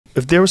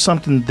If there was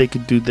something that they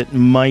could do that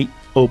might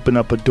open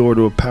up a door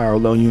to a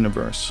parallel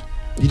universe,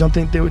 you don't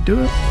think they would do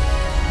it?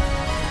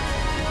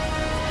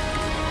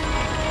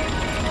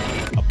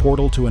 A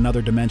portal to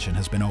another dimension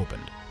has been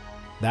opened.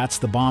 That's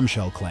the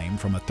bombshell claim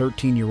from a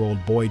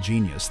 13-year-old boy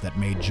genius that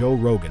made Joe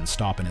Rogan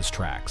stop in his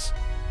tracks.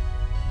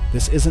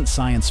 This isn't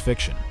science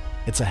fiction.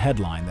 It's a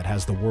headline that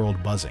has the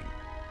world buzzing.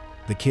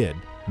 The kid,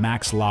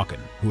 Max Lochen,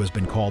 who has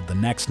been called the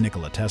next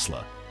Nikola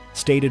Tesla,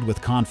 stated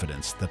with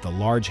confidence that the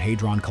Large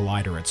Hadron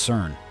Collider at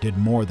CERN did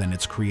more than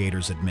its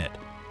creators admit.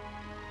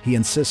 He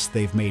insists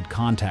they've made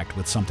contact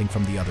with something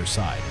from the other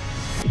side.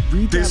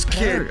 Read this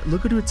kid.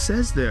 Look at what it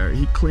says there.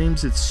 He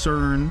claims that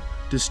CERN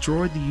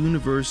destroyed the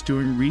universe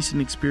during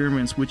recent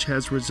experiments, which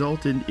has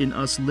resulted in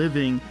us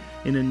living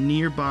in a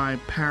nearby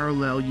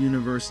parallel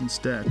universe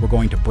instead. We're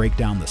going to break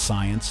down the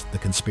science, the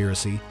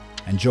conspiracy,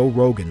 and Joe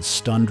Rogan's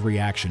stunned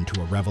reaction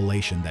to a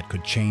revelation that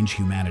could change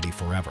humanity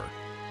forever.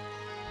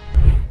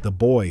 The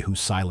boy who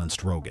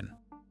silenced Rogan.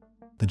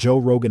 The Joe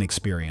Rogan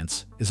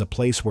Experience is a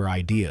place where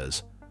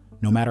ideas,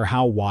 no matter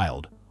how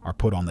wild, are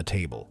put on the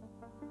table.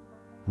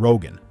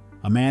 Rogan,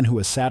 a man who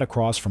has sat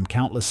across from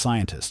countless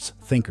scientists,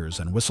 thinkers,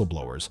 and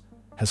whistleblowers,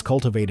 has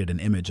cultivated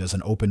an image as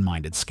an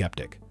open-minded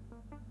skeptic.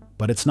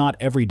 But it's not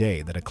every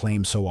day that a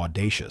claim so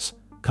audacious,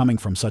 coming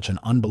from such an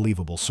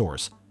unbelievable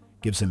source,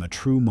 gives him a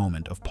true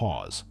moment of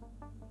pause.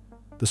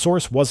 The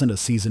source wasn't a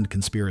seasoned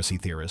conspiracy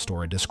theorist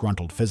or a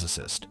disgruntled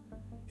physicist.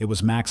 It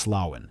was Max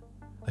Lochen,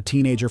 a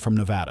teenager from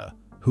Nevada,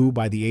 who,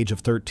 by the age of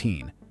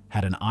 13,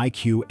 had an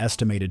IQ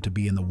estimated to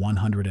be in the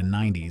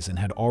 190s and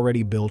had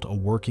already built a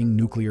working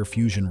nuclear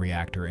fusion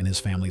reactor in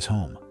his family's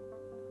home.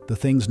 The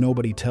things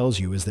nobody tells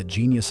you is that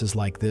geniuses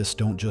like this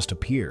don't just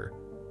appear,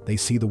 they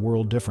see the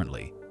world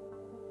differently.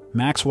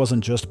 Max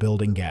wasn't just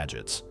building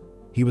gadgets.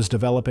 He was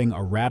developing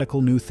a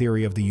radical new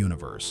theory of the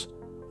universe,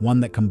 one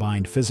that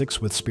combined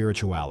physics with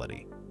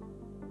spirituality.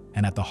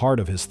 And at the heart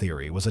of his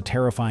theory was a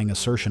terrifying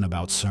assertion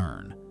about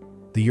CERN,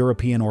 the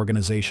European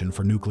Organization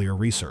for Nuclear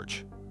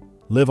Research.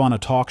 Live on a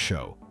talk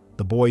show,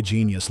 the boy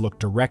genius looked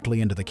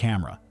directly into the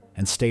camera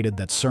and stated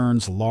that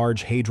CERN's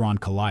Large Hadron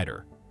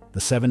Collider, the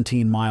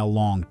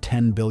 17-mile-long,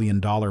 $10 billion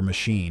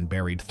machine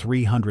buried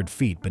 300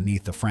 feet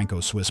beneath the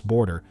Franco-Swiss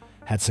border,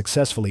 had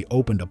successfully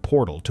opened a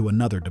portal to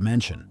another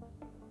dimension.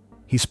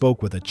 He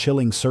spoke with a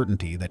chilling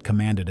certainty that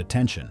commanded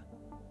attention.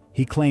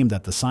 He claimed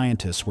that the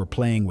scientists were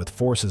playing with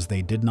forces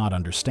they did not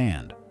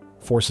understand,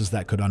 forces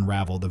that could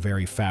unravel the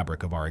very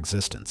fabric of our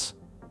existence.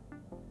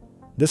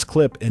 This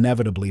clip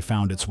inevitably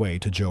found its way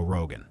to Joe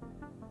Rogan.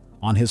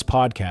 On his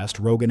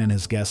podcast, Rogan and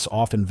his guests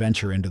often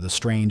venture into the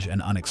strange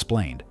and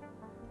unexplained,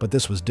 but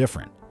this was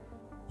different.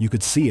 You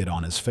could see it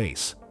on his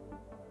face.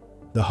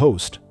 The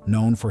host,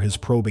 known for his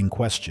probing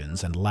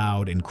questions and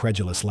loud,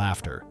 incredulous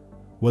laughter,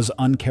 was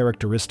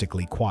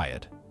uncharacteristically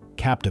quiet,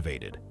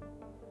 captivated.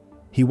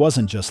 He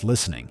wasn't just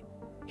listening,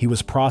 he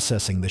was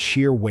processing the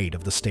sheer weight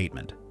of the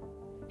statement.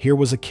 Here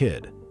was a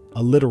kid,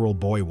 a literal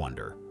boy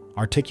wonder,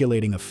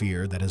 articulating a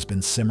fear that has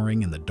been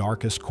simmering in the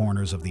darkest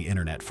corners of the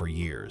internet for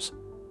years.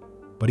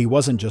 But he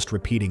wasn't just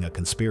repeating a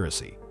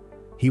conspiracy.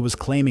 He was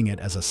claiming it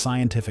as a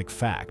scientific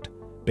fact,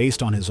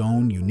 based on his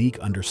own unique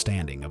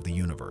understanding of the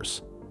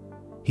universe.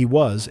 He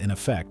was, in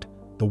effect,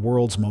 the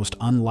world's most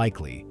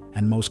unlikely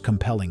and most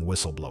compelling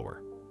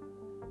whistleblower.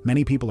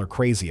 Many people are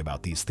crazy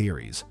about these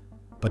theories,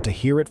 but to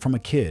hear it from a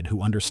kid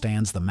who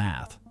understands the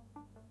math,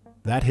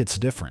 that hits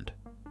different.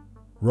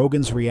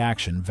 Rogan's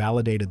reaction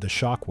validated the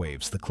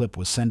shockwaves the clip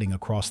was sending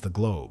across the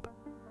globe.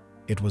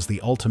 It was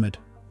the ultimate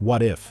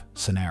what-if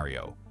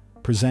scenario,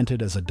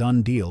 presented as a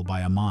done deal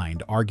by a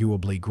mind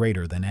arguably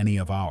greater than any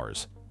of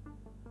ours.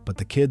 But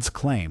the kid's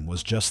claim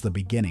was just the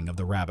beginning of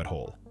the rabbit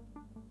hole.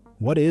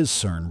 What is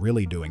CERN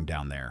really doing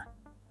down there?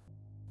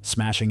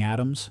 Smashing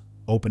atoms?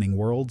 Opening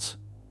worlds?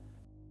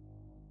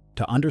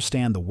 To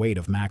understand the weight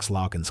of Max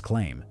Lochen's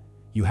claim,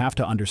 you have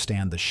to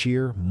understand the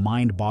sheer,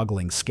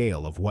 mind-boggling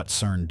scale of what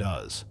CERN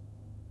does.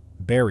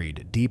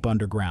 Buried deep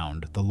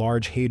underground, the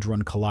Large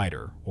Hadron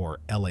Collider, or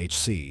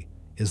LHC,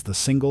 is the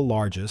single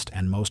largest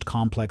and most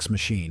complex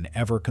machine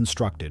ever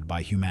constructed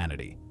by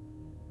humanity.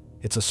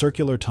 It's a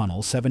circular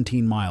tunnel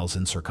 17 miles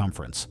in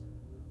circumference,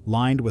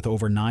 lined with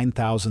over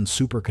 9,000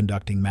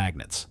 superconducting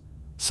magnets,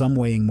 some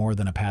weighing more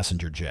than a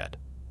passenger jet.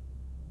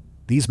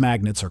 These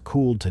magnets are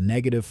cooled to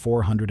negative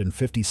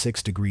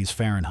 456 degrees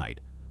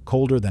Fahrenheit,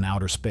 colder than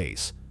outer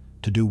space,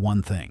 to do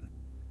one thing: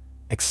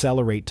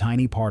 accelerate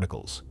tiny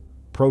particles,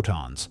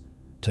 protons,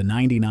 to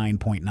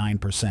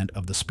 99.9%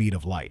 of the speed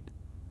of light.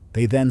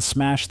 They then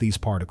smash these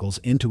particles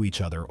into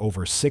each other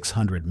over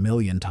 600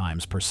 million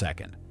times per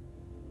second.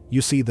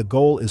 You see, the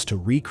goal is to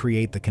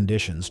recreate the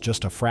conditions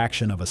just a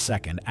fraction of a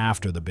second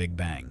after the Big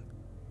Bang.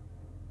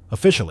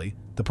 Officially,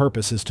 the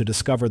purpose is to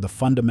discover the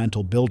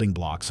fundamental building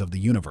blocks of the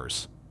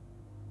universe.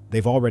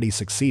 They've already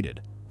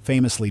succeeded,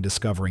 famously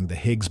discovering the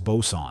Higgs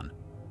boson,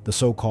 the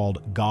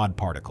so-called God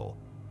particle,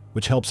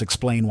 which helps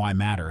explain why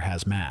matter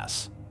has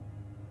mass.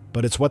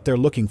 But it's what they're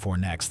looking for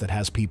next that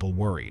has people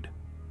worried.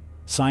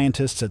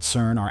 Scientists at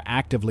CERN are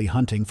actively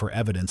hunting for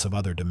evidence of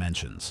other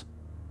dimensions.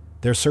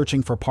 They're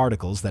searching for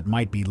particles that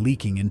might be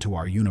leaking into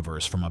our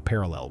universe from a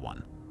parallel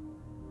one.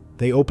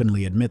 They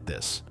openly admit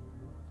this.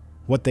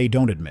 What they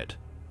don't admit,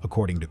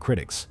 according to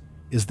critics,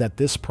 is that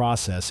this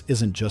process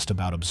isn't just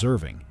about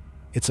observing,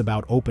 it's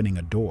about opening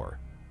a door.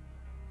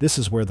 This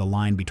is where the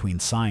line between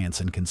science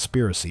and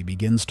conspiracy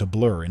begins to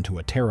blur into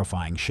a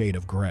terrifying shade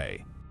of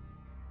gray.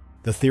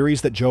 The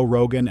theories that Joe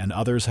Rogan and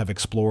others have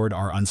explored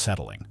are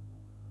unsettling.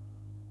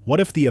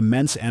 What if the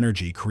immense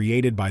energy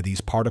created by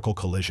these particle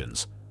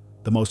collisions,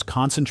 the most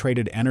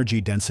concentrated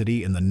energy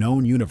density in the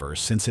known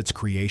universe since its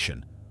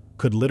creation,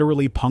 could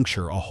literally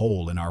puncture a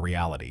hole in our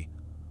reality?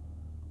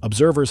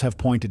 Observers have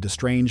pointed to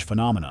strange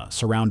phenomena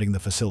surrounding the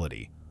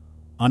facility.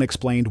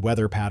 Unexplained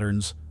weather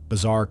patterns,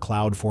 bizarre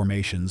cloud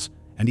formations,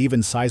 and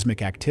even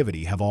seismic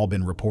activity have all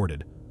been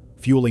reported,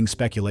 fueling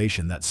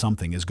speculation that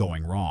something is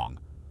going wrong.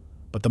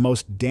 But the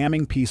most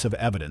damning piece of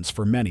evidence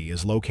for many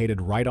is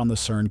located right on the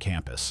CERN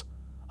campus,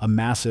 a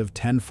massive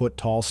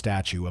 10-foot-tall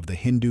statue of the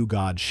Hindu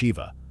god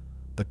Shiva,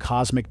 the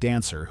cosmic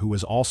dancer who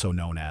is also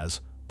known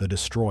as the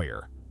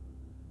Destroyer.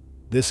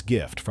 This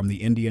gift from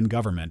the Indian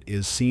government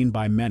is seen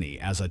by many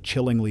as a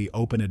chillingly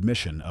open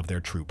admission of their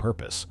true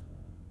purpose: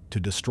 to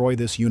destroy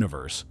this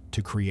universe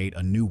to create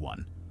a new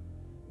one.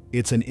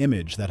 It's an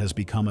image that has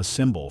become a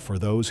symbol for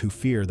those who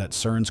fear that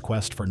CERN's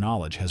quest for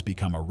knowledge has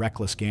become a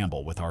reckless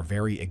gamble with our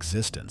very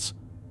existence.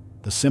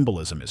 The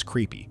symbolism is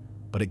creepy,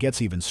 but it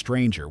gets even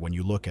stranger when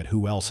you look at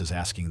who else is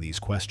asking these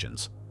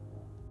questions.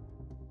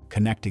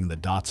 Connecting the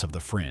dots of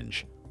the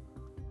fringe.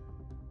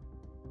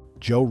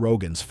 Joe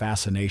Rogan's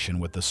fascination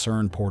with the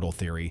CERN portal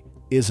theory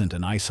isn't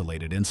an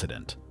isolated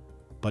incident.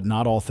 But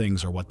not all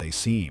things are what they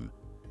seem.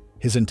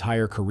 His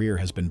entire career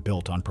has been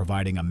built on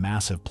providing a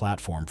massive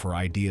platform for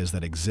ideas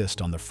that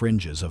exist on the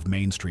fringes of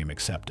mainstream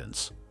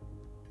acceptance.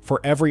 For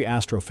every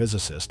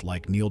astrophysicist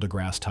like Neil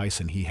deGrasse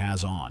Tyson he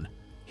has on,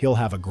 he'll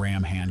have a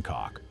Graham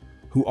Hancock,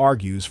 who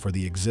argues for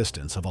the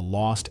existence of a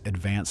lost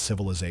advanced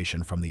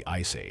civilization from the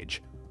Ice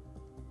Age.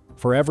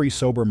 For every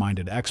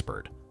sober-minded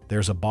expert,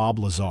 there's a Bob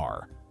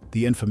Lazar,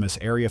 the infamous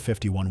Area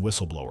 51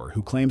 whistleblower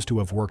who claims to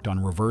have worked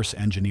on reverse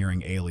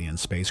engineering alien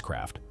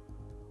spacecraft.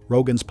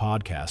 Rogan's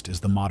podcast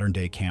is the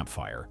modern-day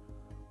campfire,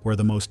 where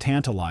the most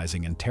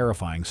tantalizing and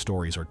terrifying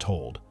stories are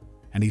told,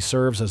 and he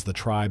serves as the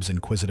tribe's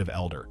inquisitive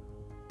elder,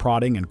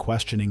 prodding and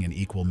questioning in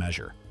equal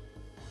measure.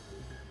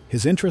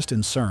 His interest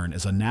in CERN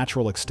is a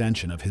natural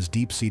extension of his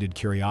deep-seated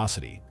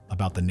curiosity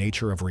about the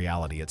nature of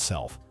reality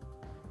itself.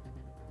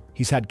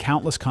 He's had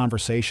countless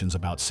conversations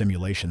about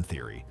simulation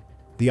theory,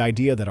 the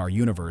idea that our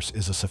universe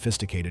is a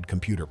sophisticated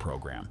computer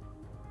program.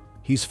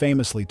 He's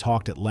famously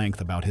talked at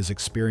length about his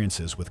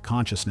experiences with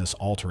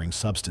consciousness-altering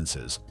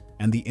substances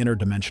and the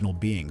interdimensional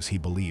beings he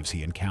believes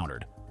he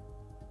encountered.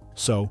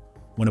 So,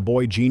 when a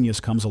boy genius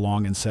comes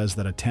along and says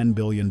that a $10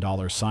 billion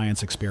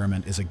science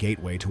experiment is a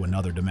gateway to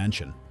another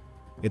dimension,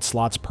 it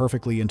slots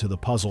perfectly into the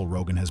puzzle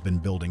Rogan has been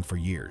building for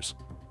years.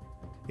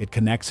 It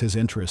connects his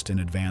interest in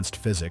advanced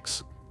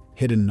physics,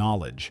 hidden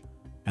knowledge,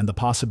 and the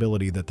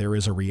possibility that there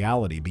is a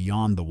reality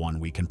beyond the one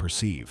we can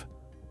perceive.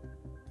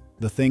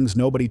 The things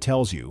nobody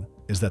tells you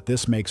is that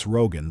this makes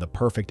Rogan the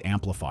perfect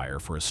amplifier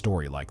for a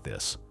story like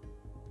this.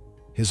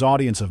 His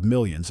audience of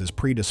millions is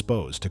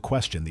predisposed to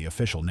question the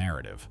official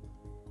narrative.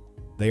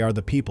 They are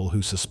the people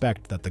who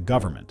suspect that the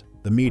government,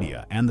 the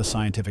media, and the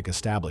scientific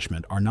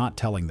establishment are not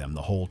telling them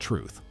the whole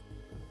truth.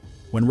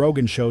 When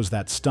Rogan shows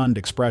that stunned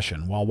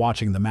expression while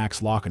watching the Max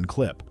Locken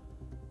clip,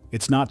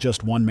 it's not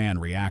just one man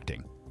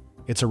reacting.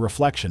 It's a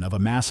reflection of a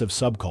massive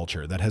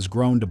subculture that has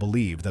grown to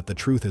believe that the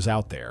truth is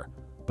out there,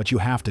 but you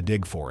have to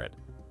dig for it.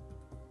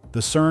 The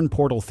CERN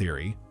portal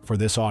theory, for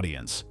this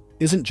audience,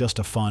 isn't just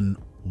a fun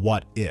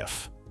what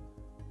if.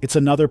 It's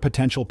another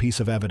potential piece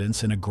of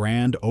evidence in a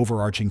grand,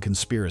 overarching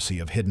conspiracy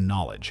of hidden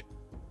knowledge.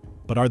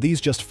 But are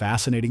these just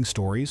fascinating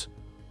stories,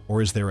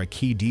 or is there a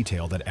key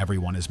detail that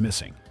everyone is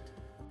missing?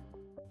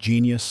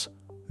 Genius,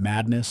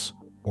 madness,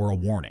 or a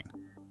warning?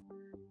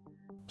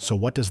 So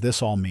what does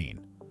this all mean?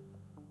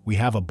 We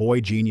have a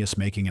boy genius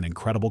making an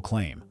incredible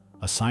claim,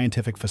 a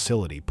scientific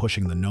facility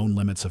pushing the known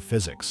limits of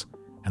physics,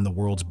 and the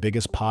world's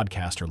biggest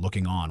podcaster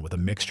looking on with a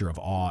mixture of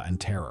awe and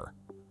terror.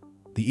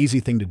 The easy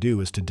thing to do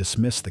is to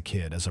dismiss the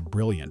kid as a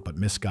brilliant but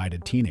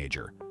misguided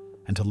teenager,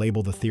 and to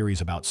label the theories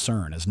about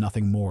CERN as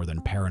nothing more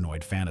than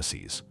paranoid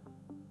fantasies.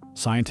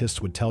 Scientists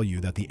would tell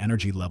you that the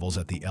energy levels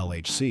at the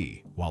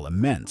LHC, while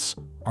immense,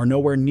 are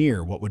nowhere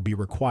near what would be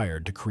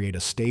required to create a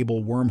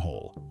stable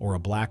wormhole or a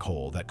black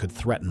hole that could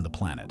threaten the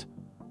planet.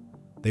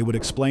 They would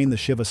explain the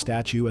Shiva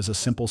statue as a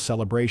simple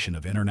celebration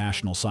of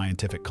international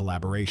scientific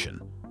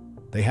collaboration.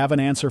 They have an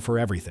answer for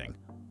everything,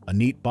 a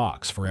neat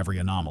box for every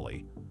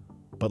anomaly.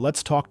 But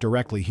let's talk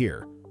directly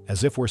here,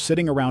 as if we're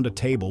sitting around a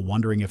table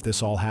wondering if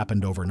this all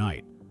happened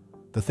overnight.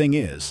 The thing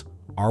is,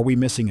 are we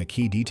missing a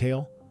key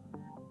detail?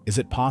 Is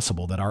it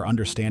possible that our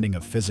understanding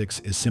of physics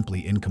is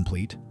simply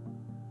incomplete?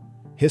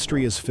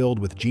 History is filled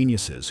with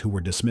geniuses who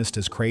were dismissed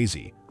as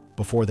crazy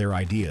before their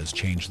ideas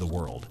changed the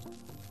world.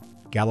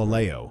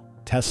 Galileo,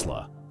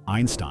 Tesla,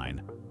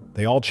 Einstein,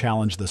 they all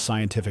challenged the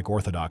scientific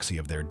orthodoxy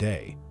of their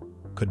day.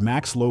 Could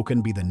Max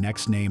Loken be the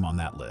next name on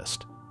that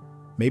list?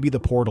 Maybe the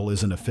portal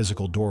isn't a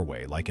physical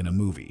doorway like in a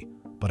movie,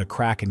 but a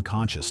crack in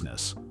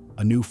consciousness,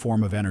 a new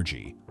form of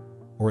energy,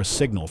 or a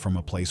signal from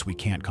a place we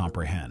can't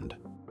comprehend.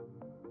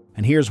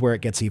 And here's where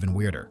it gets even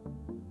weirder.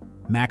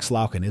 Max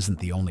Loken isn't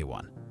the only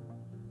one.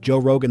 Joe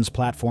Rogan's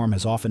platform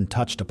has often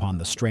touched upon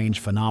the strange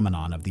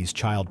phenomenon of these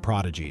child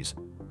prodigies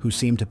who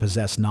seem to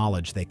possess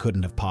knowledge they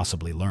couldn't have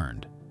possibly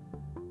learned.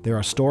 There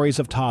are stories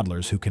of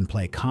toddlers who can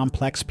play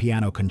complex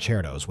piano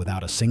concertos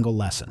without a single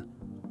lesson,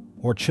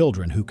 or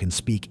children who can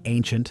speak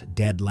ancient,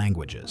 dead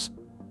languages.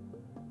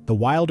 The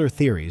wilder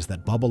theories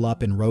that bubble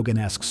up in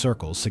Rogan-esque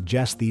circles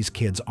suggest these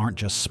kids aren't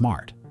just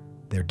smart,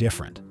 they're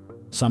different.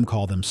 Some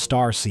call them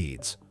star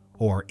seeds,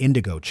 or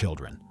indigo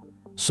children,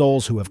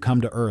 souls who have come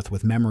to Earth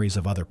with memories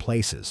of other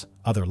places,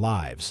 other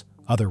lives,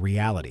 other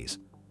realities.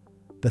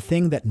 The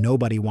thing that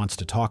nobody wants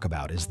to talk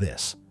about is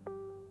this.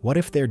 What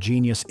if their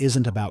genius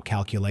isn't about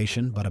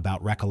calculation, but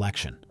about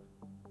recollection?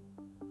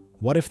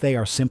 What if they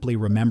are simply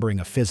remembering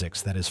a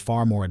physics that is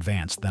far more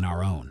advanced than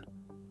our own?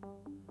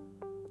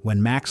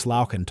 When Max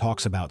Loken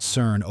talks about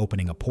CERN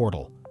opening a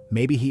portal,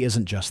 maybe he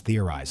isn't just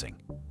theorizing.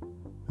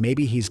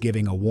 Maybe he's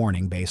giving a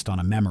warning based on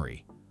a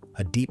memory,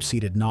 a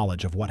deep-seated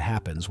knowledge of what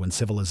happens when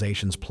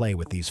civilizations play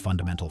with these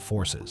fundamental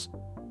forces.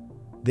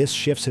 This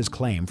shifts his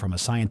claim from a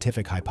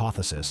scientific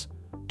hypothesis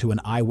to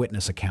an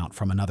eyewitness account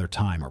from another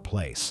time or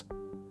place.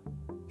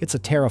 It's a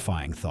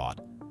terrifying thought,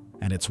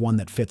 and it's one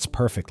that fits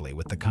perfectly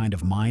with the kind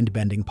of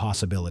mind-bending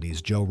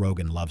possibilities Joe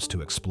Rogan loves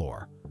to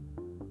explore.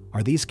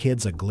 Are these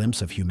kids a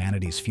glimpse of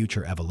humanity's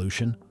future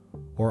evolution,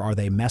 or are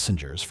they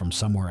messengers from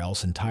somewhere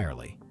else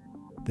entirely?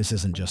 This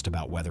isn't just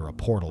about whether a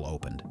portal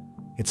opened.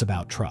 It's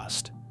about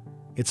trust.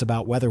 It's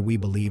about whether we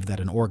believe that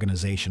an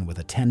organization with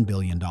a $10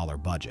 billion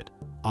budget,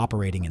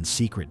 operating in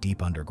secret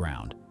deep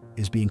underground,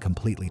 is being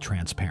completely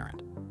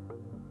transparent.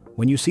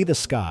 When you see the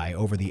sky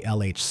over the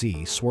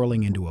LHC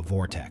swirling into a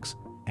vortex,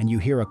 and you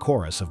hear a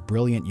chorus of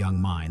brilliant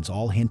young minds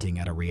all hinting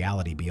at a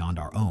reality beyond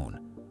our own,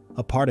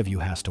 a part of you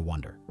has to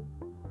wonder,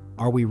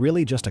 are we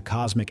really just a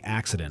cosmic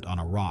accident on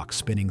a rock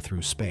spinning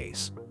through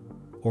space?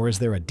 Or is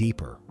there a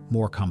deeper,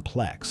 more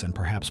complex, and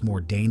perhaps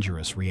more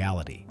dangerous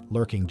reality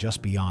lurking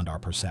just beyond our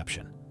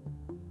perception?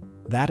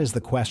 That is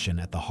the question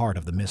at the heart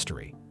of the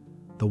mystery,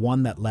 the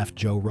one that left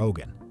Joe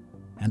Rogan,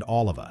 and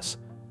all of us,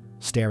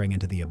 staring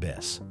into the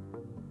abyss.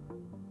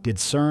 Did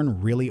CERN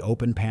really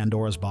open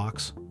Pandora's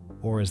box,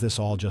 or is this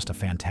all just a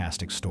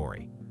fantastic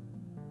story?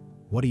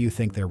 What do you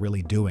think they're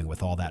really doing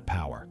with all that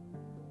power?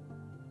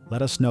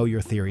 Let us know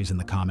your theories in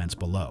the comments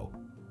below.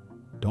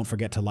 Don't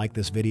forget to like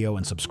this video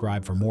and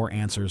subscribe for more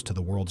answers to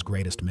the world's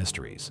greatest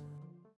mysteries.